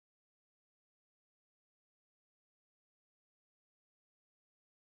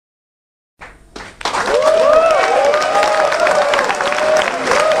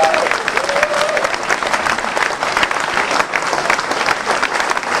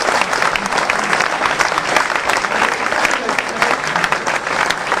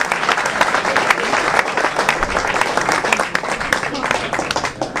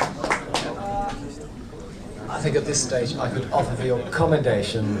stage, I could offer for your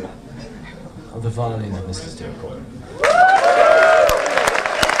commendation of the violin of Mr. Stuart Gordon.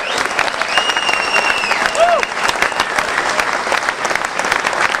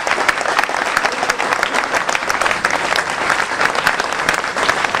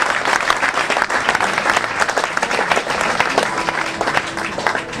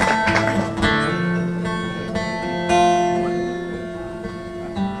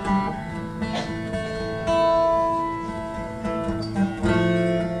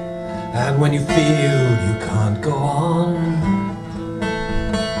 And when you feel you can't go on,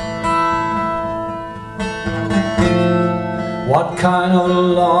 what kind of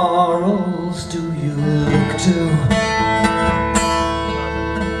laurels do you look to?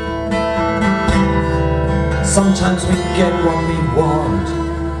 Sometimes we get what we want,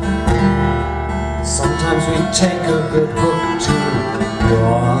 sometimes we take a good hook too.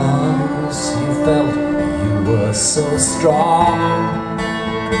 Once you felt you were so strong,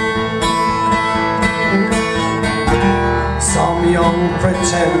 some young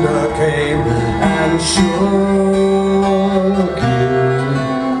pretender came and shook you.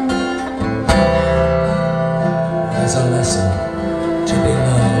 There's a lesson to be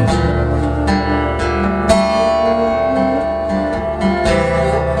learned.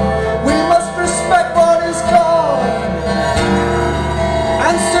 We must respect what is gone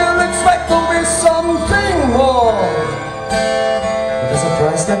and still expect there'll be something more. There's a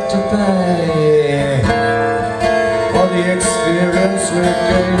price left to pay for the experience we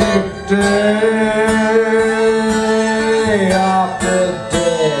gain day after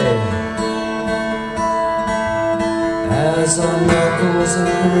day, as our knuckles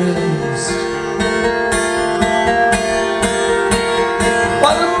are bruised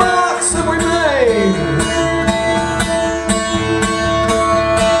by the marks that we made,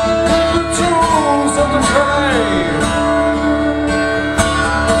 the tools of the trade.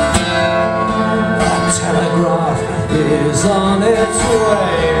 A telegraph is on its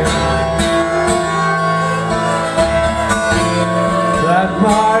way that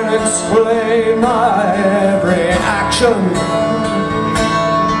might explain my every action.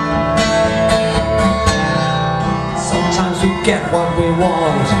 Sometimes we get what we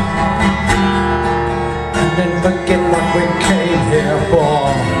want and then forget what we came here for.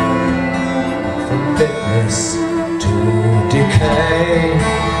 From fitness to decay,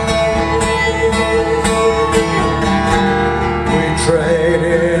 trade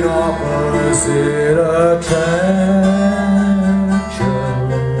in opposite attractions.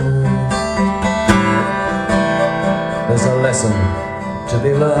 There's a lesson to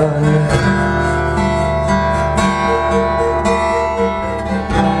be learned.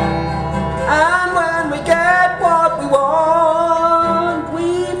 And when we get what we want, we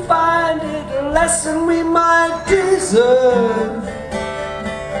find it a lesson we might deserve.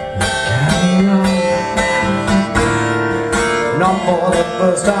 Not for the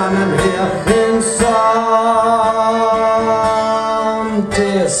first time I'm here in some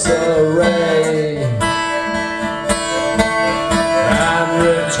disarray, and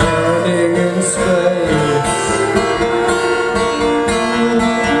returning in space.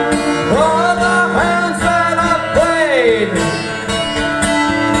 All the hands that I've played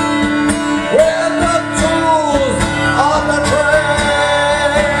with the tools of the trade.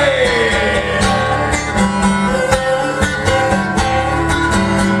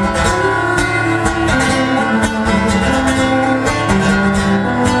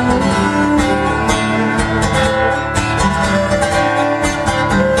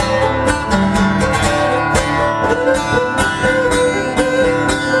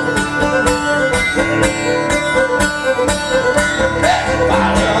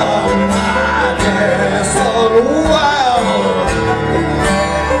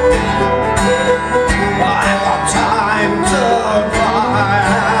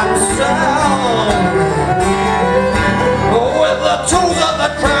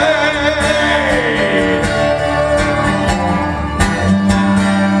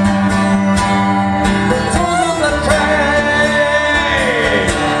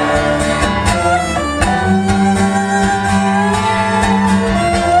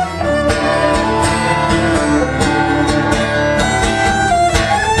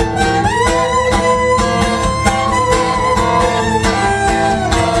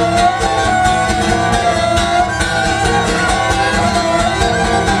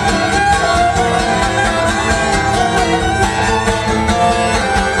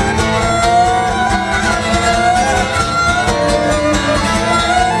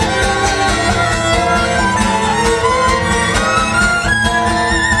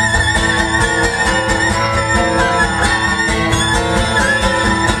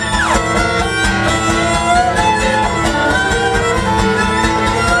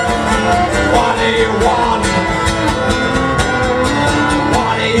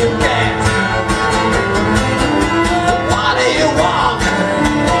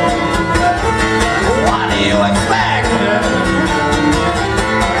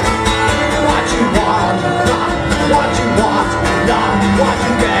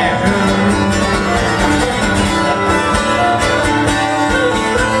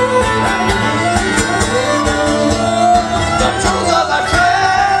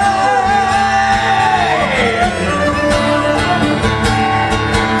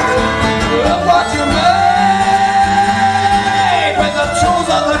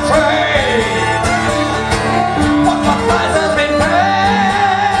 on the train. What the price has been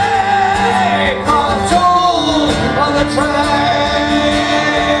paid for the tools on the train.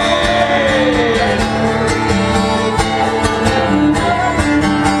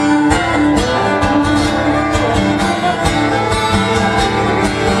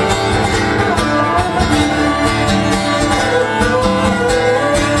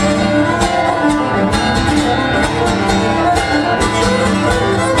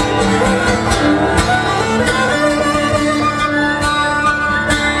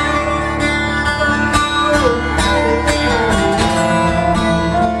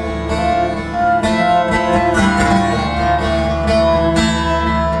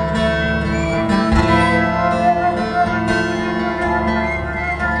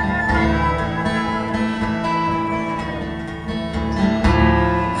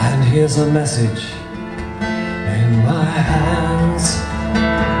 Here's a message in my hands,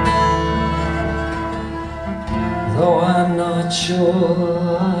 though I'm not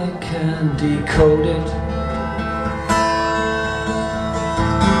sure I can decode it.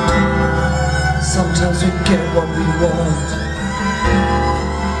 Sometimes we get what we want,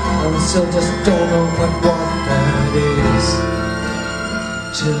 and we still just don't know quite what that is.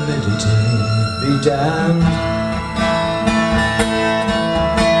 Timidity be damned.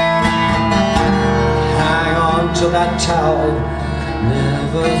 To that towel,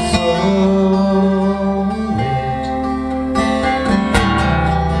 never throw it.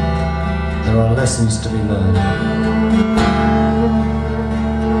 There are lessons to be learned.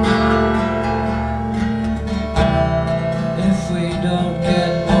 If we don't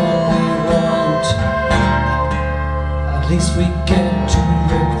get what we want, at least we get to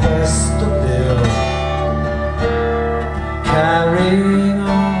request the bill. Carrying on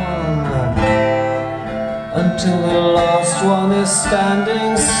until the last one is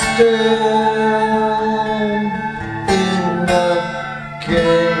standing still in the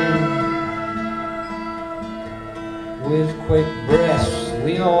game. With quick breaths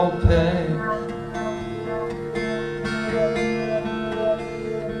we all pay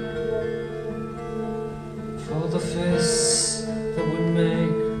for the fists that we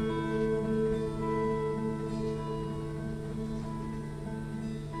make.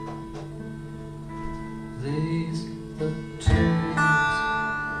 These the tools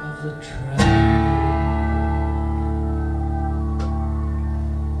of the trade.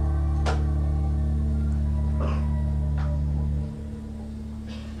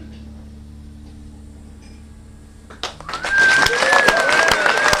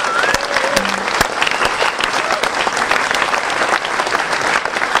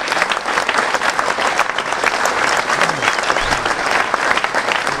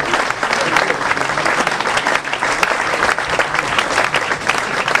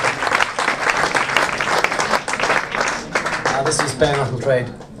 This is Bareknuckle Trade,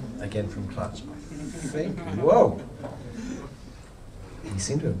 again from Clutch, I think. Whoa! We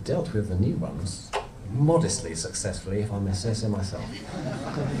seem to have dealt with the new ones modestly successfully, if I may say so myself.